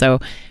conversation. So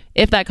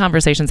if that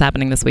conversation's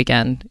happening this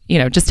weekend, you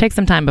know, just take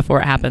some time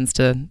before it happens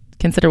to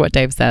consider what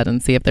Dave said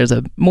and see if there's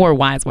a more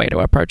wise way to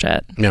approach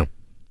it. Yeah.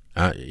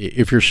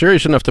 If you're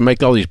serious enough to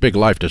make all these big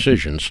life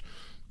decisions,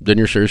 then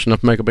you're serious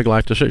enough to make a big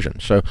life decision.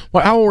 So,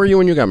 well, how old were you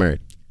when you got married?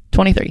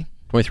 23.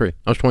 23.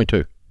 I was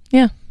 22.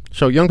 Yeah.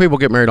 So young people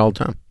get married all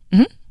the time.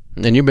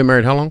 Mm-hmm. And you've been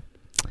married how long?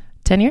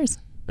 10 years.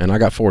 And I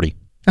got 40.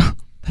 Oh,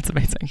 that's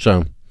amazing.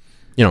 So,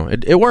 you know,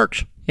 it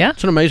works. Yeah.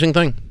 It's an amazing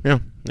thing. Yeah.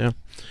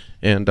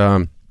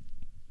 And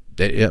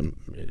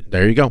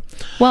there you go.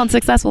 Well, in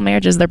successful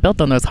marriages, they're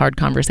built on those hard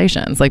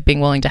conversations, like being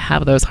willing to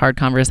have those hard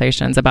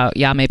conversations about,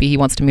 maybe he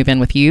wants to move in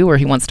with you or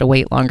he wants to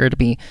wait longer to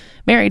be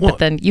married, but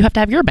then you have to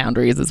have your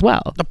boundaries as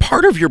well. The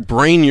part of your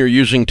brain you're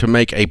using to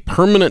make a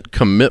permanent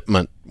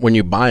commitment when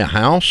you buy a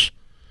house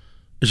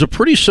is a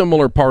pretty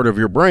similar part of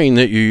your brain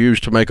that you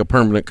use to make a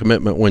permanent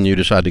commitment when you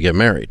decide to get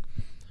married.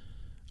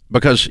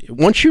 Because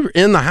once you're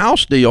in the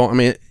house deal, I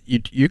mean,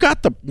 you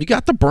got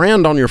the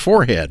brand on your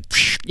forehead.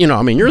 You know,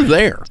 I mean, you're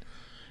there.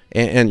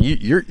 And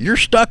you're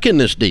stuck in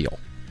this deal,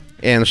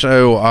 and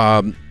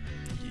so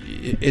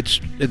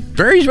it's a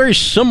very, very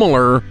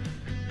similar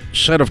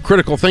set of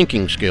critical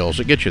thinking skills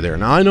that get you there.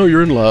 Now I know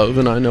you're in love,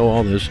 and I know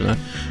all this, and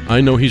I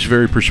know he's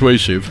very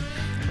persuasive.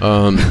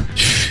 Well,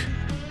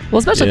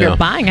 especially if you're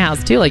buying a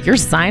house too, like you're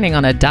signing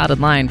on a dotted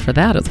line for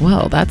that as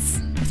well. That's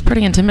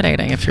pretty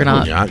intimidating if you're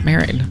not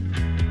married.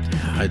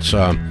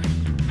 Yeah,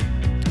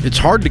 it's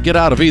hard to get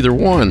out of either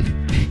one,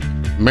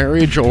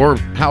 marriage or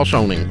house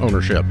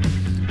ownership.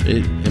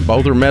 And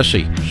both are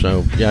messy.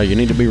 So, yeah, you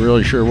need to be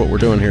really sure what we're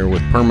doing here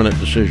with permanent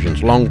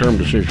decisions, long-term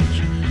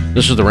decisions.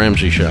 This is The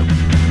Ramsey Show.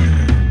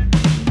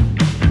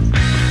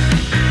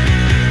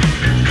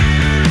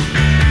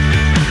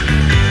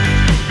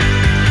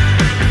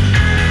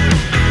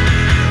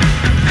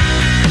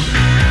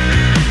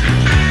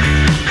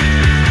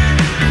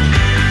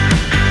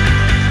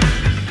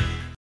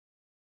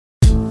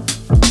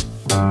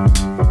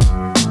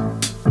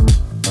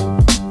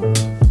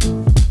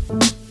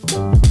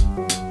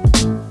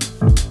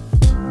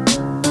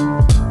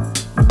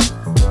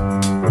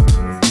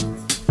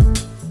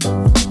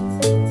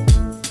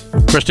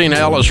 Christina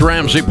Ellis,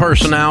 Ramsey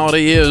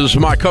Personality, is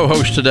my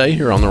co-host today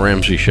here on The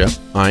Ramsey Show.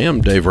 I am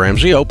Dave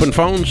Ramsey. Open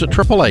phones at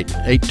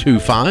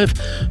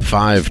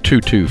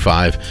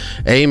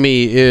 888-825-5225.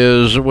 Amy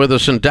is with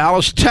us in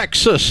Dallas,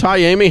 Texas. Hi,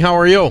 Amy. How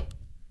are you?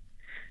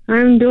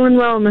 I'm doing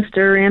well,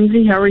 Mr.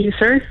 Ramsey. How are you,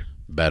 sir?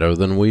 Better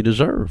than we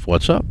deserve.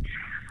 What's up?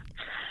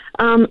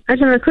 I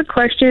just have a quick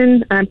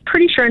question. I'm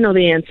pretty sure I know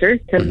the answer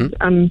because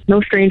I'm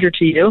no stranger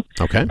to you.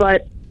 Okay.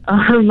 But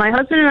my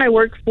husband and I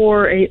work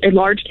for a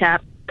large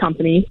cap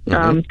company,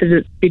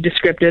 to be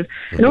descriptive.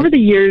 And over the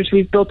years,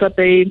 we've built up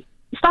a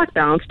stock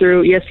balance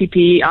through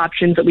ESPP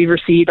options that we've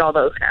received, all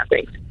those kind of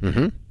things.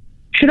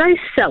 Should I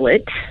sell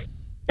it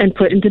and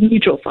put into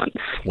mutual funds?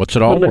 What's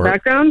it all worth?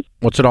 Background?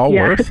 What's it all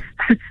worth?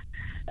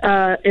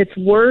 It's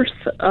worth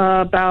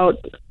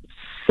about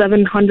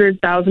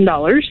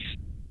 $700,000,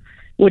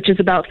 which is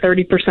about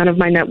 30% of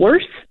my net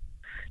worth.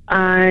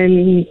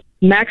 I'm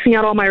maxing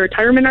out all my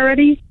retirement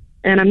already,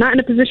 and I'm not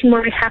in a position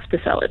where I have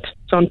to sell it,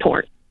 so I'm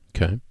torn.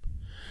 Okay.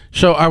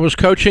 So I was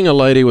coaching a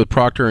lady with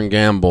Procter &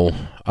 Gamble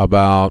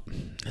about,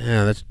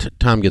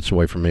 time gets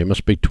away from me. It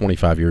must be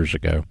 25 years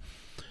ago.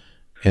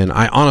 And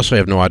I honestly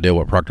have no idea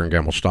what Procter &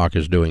 Gamble stock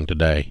is doing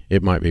today.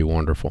 It might be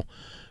wonderful.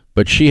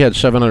 But she had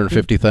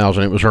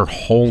 $750,000. It was her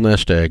whole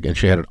nest egg, and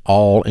she had it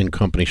all in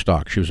company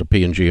stock. She was a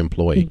P&G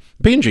employee.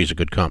 P&G is a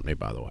good company,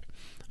 by the way.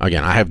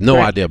 Again, I have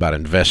no idea about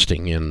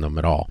investing in them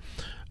at all.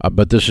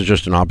 But this is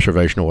just an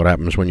observation of what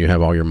happens when you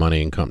have all your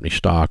money in company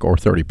stock or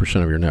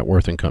 30% of your net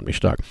worth in company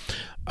stock.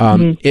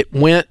 It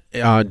went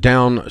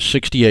down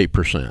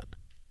 68%,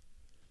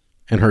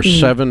 and her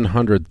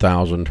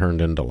 $700,000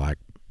 turned into like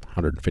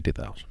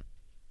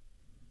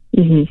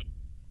 $150,000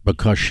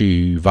 because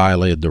she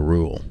violated the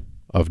rule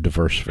of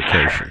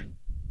diversification.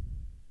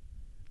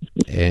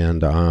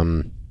 And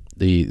the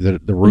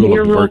rule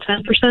your of rule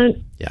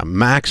 10%. Yeah,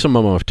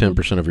 maximum of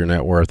 10% of your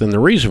net worth. And the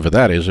reason for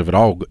that is if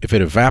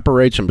it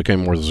evaporates and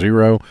became worth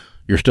zero,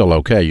 you're still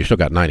okay. You still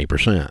got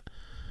 90%.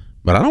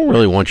 But I don't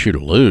really want you to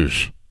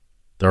lose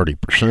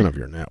 30% of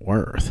your net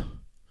worth.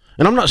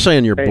 And I'm not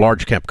saying your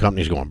large cap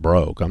company's going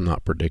broke. I'm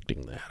not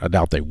predicting that. I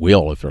doubt they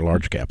will if they're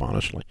large cap,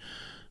 honestly.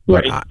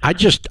 But I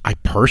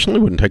personally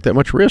wouldn't take that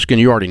much risk,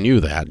 and you already knew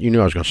that. You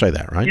knew I was going to say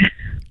that, right?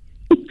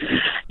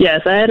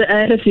 Yes, I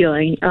had a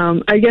feeling.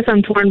 I guess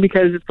I'm torn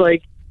because it's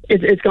like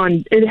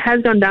it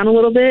has gone down a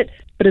little bit,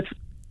 but it's.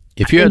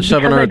 If you had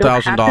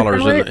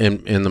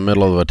 $700,000 in the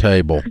middle of a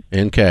table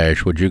in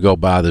cash, would you go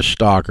buy this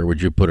stock or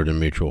would you put it in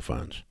mutual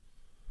funds?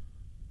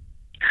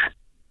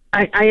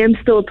 I am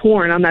still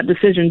torn on that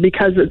decision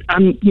because it's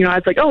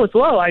like, oh, it's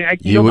low.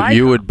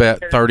 You would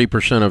bet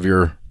 30% of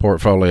your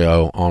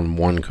portfolio on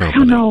one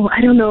company. I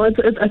don't know.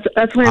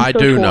 That's why I'm so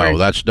torn. Know.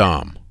 That's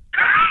dumb.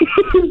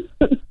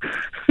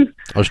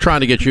 I was trying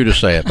to get you to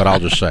say it, but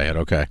I'll just say it,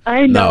 okay?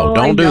 I know. No,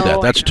 don't do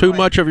that. That's too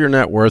much of your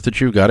net worth that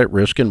you've got at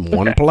risk in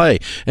one play.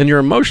 And you're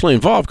emotionally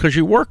involved because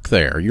you work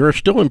there. You're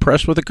still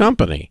impressed with the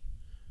company.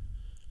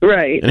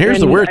 Right. And here's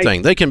the weird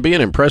thing. They can be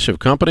an impressive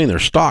company and their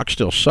stocks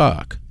still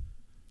suck.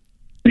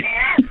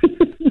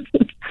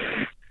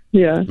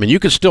 Yeah. I mean, you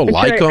could still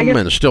like them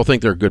and still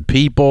think they're good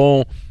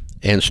people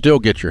and still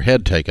get your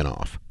head taken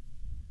off.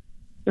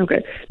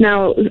 Okay.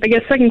 Now, I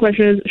guess second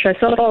question is, should I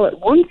sell it all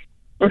at once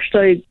or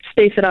should I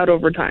space it out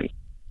over time?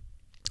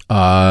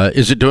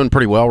 Is it doing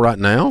pretty well right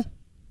now?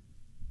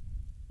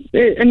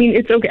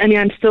 It's okay.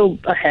 I'm still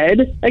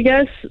ahead, I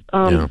guess.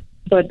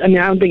 But I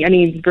don't think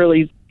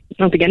anybody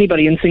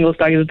in single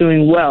stock is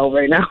doing well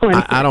right now.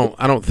 I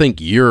don't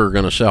think you're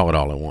going to sell it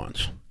all at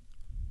once.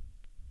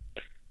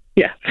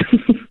 Yeah.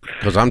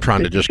 Because I'm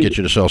trying to just get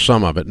you to sell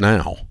some of it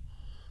now.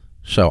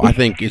 So I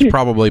think it's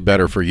probably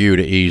better for you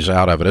to ease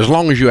out of it, as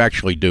long as you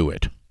actually do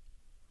it.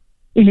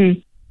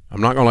 I'm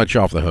not going to let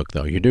you off the hook,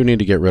 though. You do need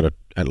to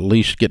at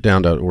least get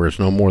down to where it's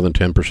no more than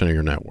 10% of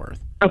your net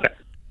worth. Okay.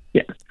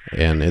 Yeah.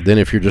 And then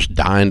if you're just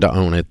dying to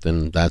own it,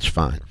 then that's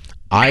fine.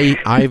 I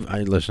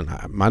listen,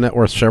 my net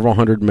worth several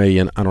hundred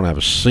million. I don't have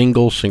a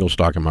single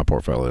stock in my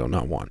portfolio,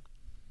 not one.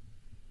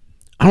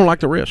 I don't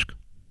like the risk.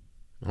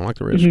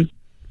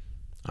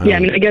 Yeah,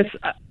 I guess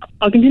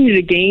I'll continue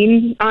to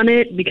gain on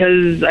it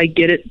because I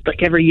get it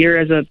like every year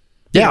as a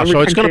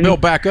so it's going to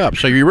build back up.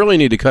 So you really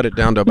need to cut it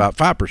down to about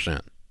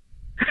 5%.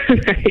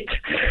 Right.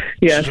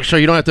 Yeah. So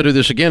you don't have to do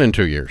this again in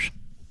 2 years.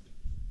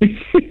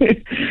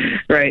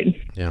 Right.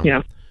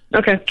 Yeah.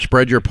 Okay.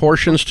 Spread your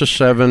portions to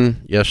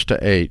 7, yes to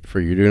 8, for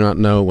you do not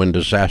know when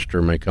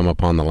disaster may come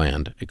upon the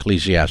land.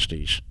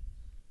 Ecclesiastes.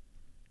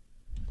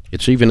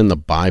 It's even in the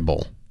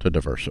Bible to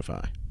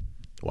diversify.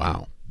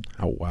 Wow.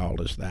 How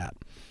wild is that?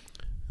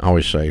 I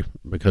always say,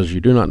 because you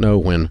do not know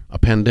when a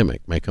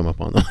pandemic may come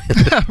upon the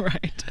land.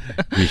 Right.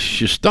 You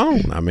just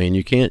don't.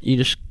 You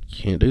just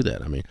can't do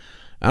that.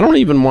 I don't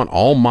even want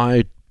all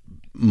my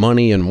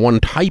money in one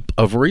type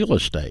of real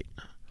estate.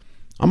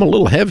 I'm a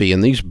little heavy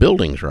in these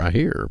buildings right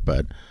here,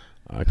 but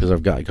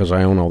because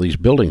I own all these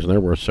buildings and they're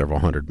worth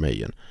several $100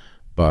 million.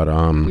 But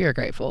we are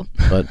grateful.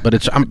 but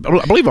it's I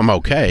believe I'm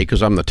okay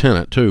because I'm the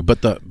tenant too.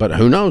 But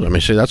who knows?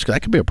 That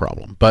could be a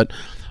problem. But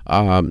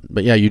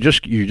yeah, you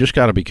just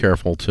got to be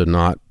careful to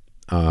not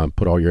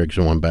put all your eggs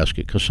in one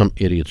basket because some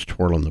idiot's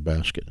twirling the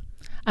basket.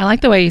 I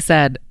like the way you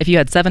said, if you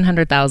had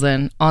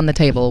 $700,000 on the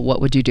table, what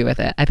would you do with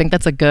it? I think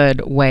that's a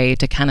good way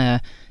to kind of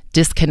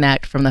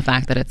disconnect from the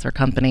fact that it's her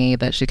company,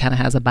 that she kind of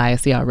has a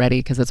bias already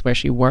because it's where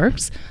she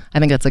works. I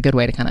think that's a good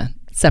way to kind of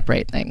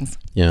separate things.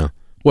 Yeah.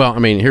 Well, I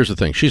mean, here's the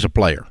thing. She's a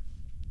player.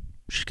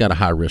 She's got a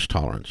high risk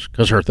tolerance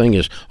because her thing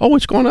is,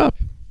 it's going up.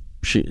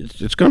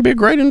 It's going to be a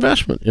great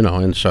investment,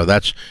 and so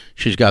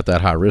she's got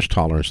that high risk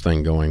tolerance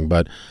thing going.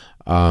 But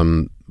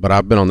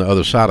I've been on the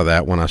other side of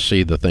that when I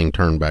see the thing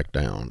turn back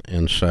down,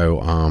 and so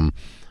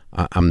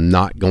I'm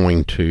not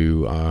going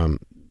to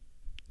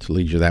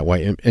lead you that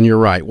way. And you're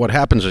right. What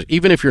happens is,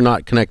 even if you're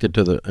not connected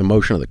to the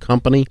emotion of the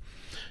company,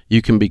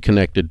 you can be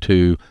connected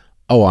to,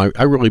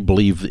 I really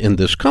believe in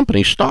this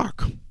company's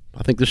stock.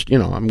 I think this,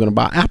 I'm going to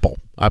buy Apple.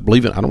 I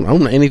believe it. I don't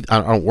own any.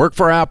 I don't work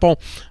for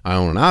Apple. I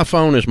own an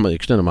iPhone as the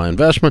extent of my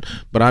investment,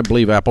 but I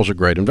believe Apple's a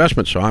great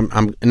investment. So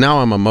I'm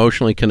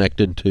emotionally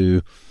connected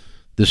to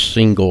this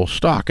single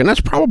stock, and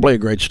that's probably a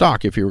great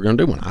stock if you were going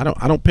to do one.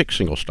 I don't pick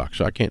single stocks,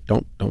 so I can't.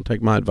 Don't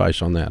take my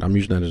advice on that. I'm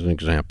using that as an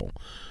example.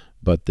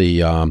 But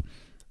you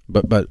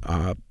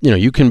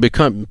can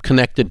become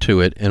connected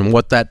to it, and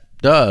what that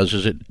does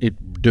is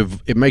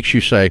it makes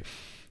you say,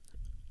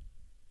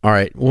 all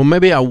right, well,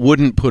 maybe I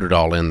wouldn't put it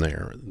all in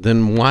there.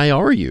 Then why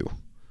are you?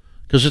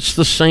 Because it's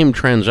the same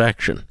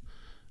transaction.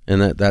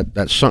 And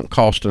that sunk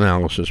cost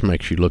analysis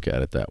makes you look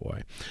at it that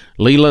way.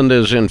 Leland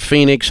is in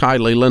Phoenix. Hi,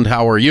 Leland.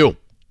 How are you?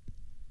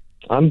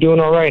 I'm doing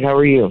all right. How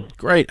are you?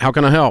 Great. How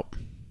can I help?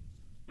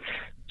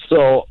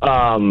 So,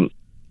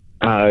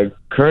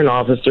 current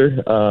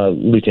officer,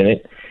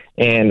 lieutenant,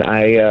 and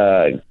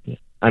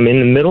I'm in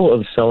the middle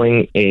of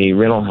selling a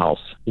rental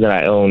house that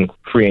I own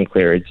free and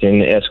clear. It's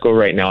in escrow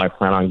right now. I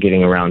plan on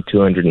getting around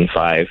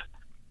 $205,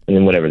 and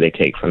then whatever they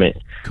take from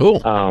it. Cool.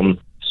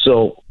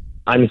 So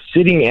I'm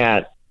sitting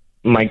at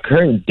my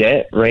current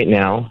debt right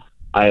now.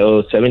 I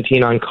owe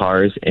 17 on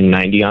cars and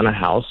 90 on a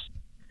house,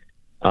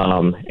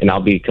 and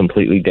I'll be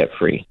completely debt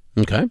free.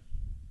 Okay.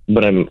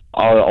 But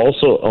I'll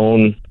also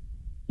own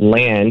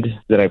land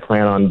that I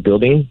plan on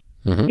building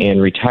and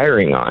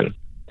retiring on.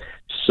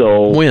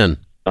 So when?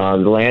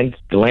 The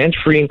land's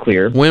free and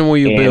clear. When will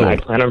you build? I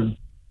plan on.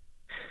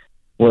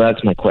 Well,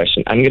 that's my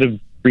question. I'm going to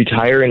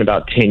retire in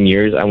about 10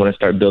 years. I want to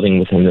start building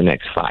within the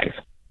next 5.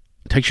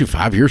 It takes you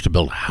 5 years to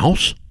build a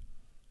house?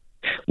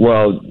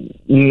 Well,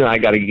 I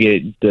got to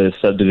get the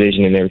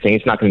subdivision and everything.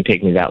 It's not going to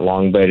take me that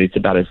long, but it's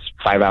about a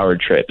 5-hour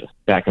trip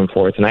back and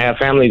forth. And I have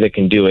family that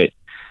can do it,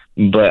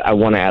 but I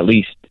want to at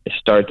least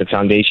start the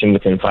foundation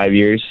within 5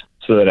 years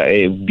so that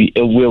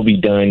it will be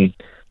done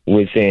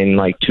within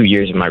like 2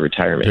 years of my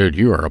retirement. Dude,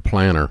 you are a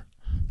planner.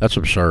 That's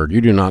absurd.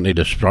 You do not need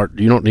to start.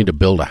 You don't need to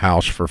build a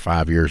house for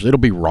 5 years. It'll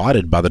be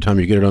rotted by the time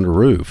you get it under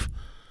roof.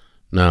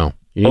 No.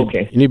 You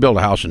need to build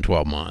a house in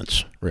 12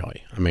 months,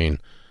 really. I mean,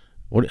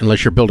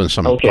 unless you're building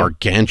some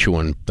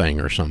gargantuan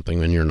thing or something,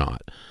 then you're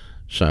not.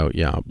 So,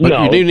 yeah. But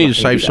you do need to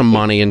save some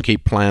money and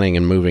keep planning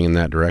and moving in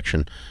that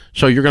direction.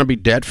 So you're going to be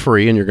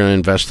debt-free, and you're going to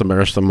invest the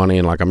rest of the money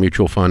in like a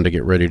mutual fund to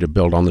get ready to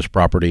build on this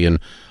property in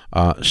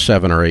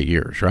 7 or 8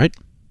 years, right?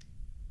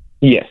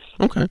 Yes.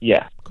 Okay.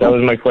 Yeah. Cool. That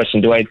was my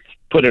question. Do I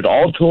put it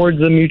all towards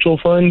the mutual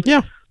fund?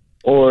 Yeah.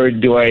 Or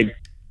do I...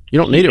 You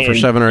don't need it for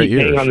 7 or 8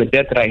 years. Paying on the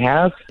debt that I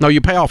have? No, you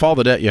pay off all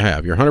the debt you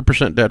have. You're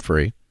 100%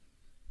 debt-free.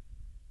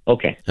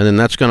 Okay. And then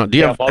that's going to... Do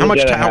you have how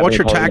much? What's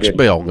your tax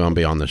bill going to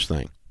be on this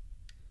thing?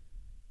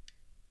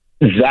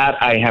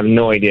 That I have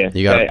no idea.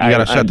 You got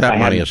to set that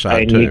money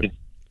aside too.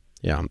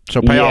 Yeah.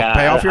 So pay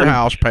off your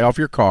house, pay off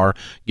your car,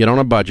 get on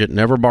a budget,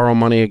 never borrow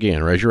money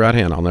again. Raise your right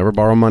hand. I'll never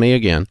borrow money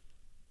again.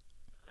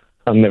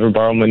 I'll never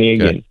borrow money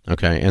again.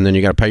 Okay. And then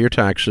you got to pay your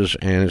taxes,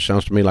 and it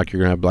sounds to me like you're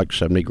going to have like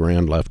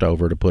 $70,000 left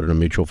over to put in a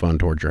mutual fund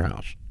towards your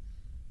house.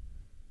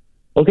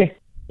 Okay.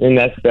 And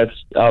that's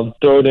I'll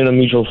throw it in a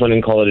mutual fund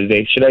and call it a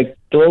day. Should I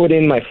throw it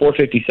in my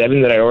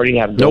 457 that I already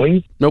have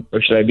going? Nope.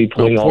 Or should I be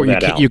pulling all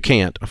that out? You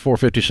can't. A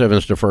 457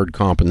 is deferred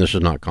comp, and this is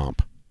not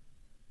comp.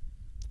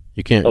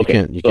 You can't.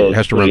 Okay. You can't. It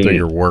has to run through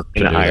your work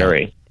to do an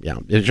IRA. That.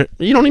 Yeah.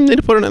 You don't even need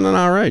to put it in an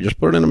IRA. Just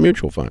put it in a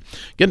mutual fund.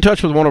 Get in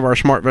touch with one of our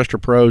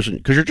SmartVestor pros,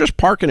 because you're just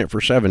parking it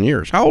for 7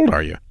 years. How old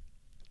are you?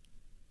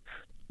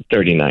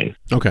 39.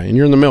 Okay, and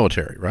you're in the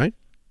military, right?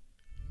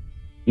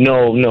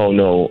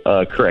 No.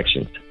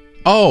 Corrections.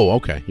 Oh,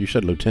 okay. You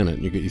said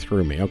lieutenant. You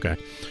threw me. Okay.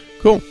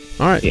 Cool.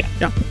 All right.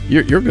 Yeah.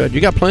 You're good. You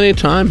got plenty of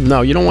time.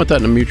 No, you don't want that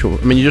in a mutual.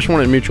 I mean, you just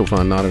want it in a mutual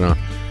fund, not in a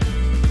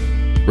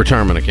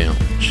retirement account.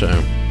 So.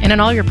 And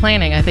in all your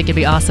planning, I think it'd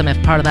be awesome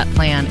if part of that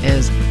plan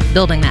is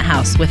building that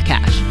house with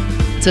cash.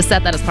 So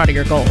set that as part of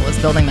your goal, is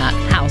building that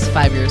house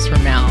 5 years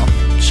from now.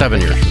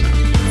 7 years from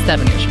now.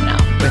 7 years from now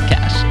with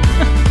cash.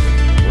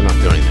 We're not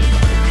doing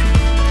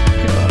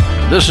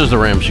anything. This is The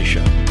Ramsey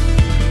Show.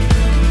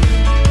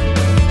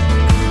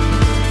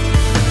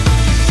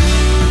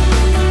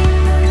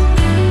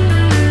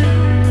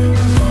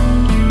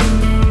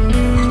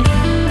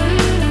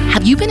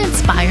 Have you been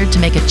inspired to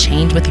make a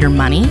change with your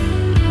money?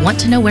 Want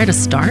to know where to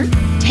start?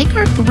 Take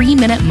our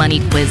 3-minute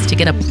money quiz to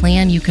get a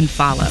plan you can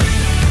follow.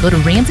 Go to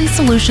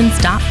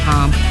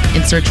RamseySolutions.com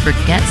and search for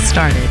Get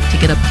Started to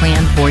get a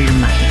plan for your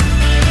money.